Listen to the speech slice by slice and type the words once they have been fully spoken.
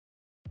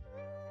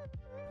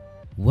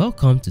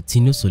Welcome to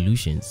Tino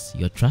Solutions,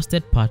 your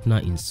trusted partner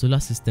in solar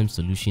system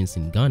solutions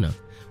in Ghana.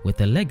 With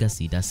a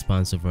legacy that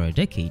spans over a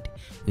decade,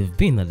 we've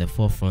been at the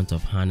forefront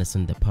of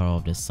harnessing the power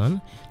of the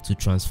sun to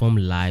transform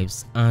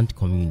lives and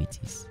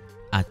communities.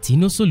 At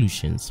Tino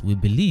Solutions, we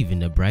believe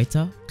in a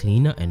brighter,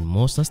 cleaner, and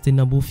more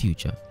sustainable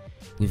future.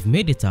 We've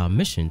made it our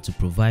mission to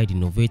provide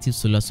innovative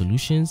solar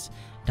solutions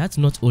that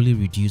not only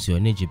reduce your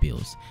energy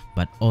bills,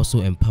 but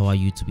also empower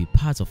you to be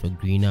part of a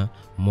greener,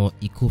 more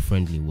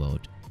eco-friendly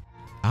world.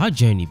 Our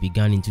journey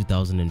began in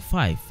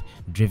 2005,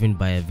 driven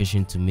by a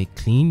vision to make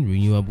clean,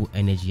 renewable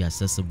energy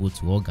accessible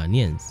to all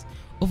Ghanaians.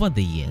 Over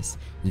the years,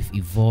 we've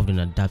evolved and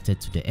adapted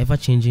to the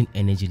ever-changing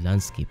energy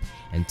landscape,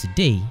 and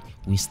today,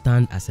 we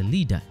stand as a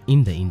leader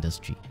in the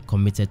industry,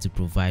 committed to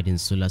providing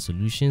solar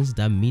solutions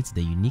that meet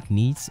the unique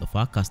needs of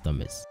our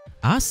customers.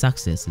 Our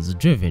success is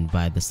driven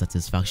by the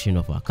satisfaction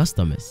of our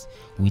customers.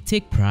 We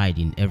take pride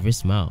in every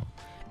smile,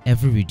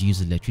 every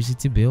reduced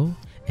electricity bill,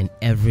 and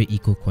every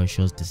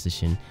eco-conscious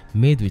decision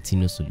made with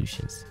Tino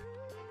Solutions.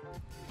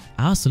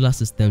 Our solar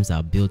systems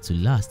are built to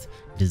last,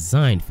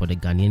 designed for the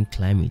Ghanaian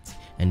climate,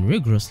 and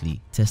rigorously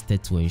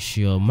tested to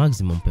ensure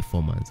maximum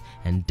performance,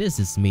 and this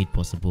is made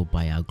possible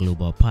by our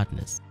global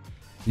partners.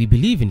 We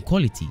believe in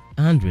quality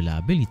and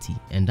reliability,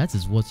 and that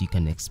is what you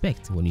can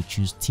expect when you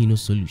choose Tino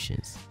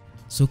Solutions.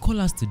 So call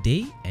us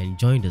today and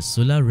join the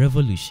solar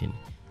revolution.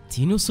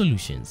 Tino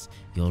Solutions,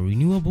 your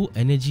renewable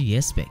energy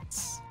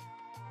experts.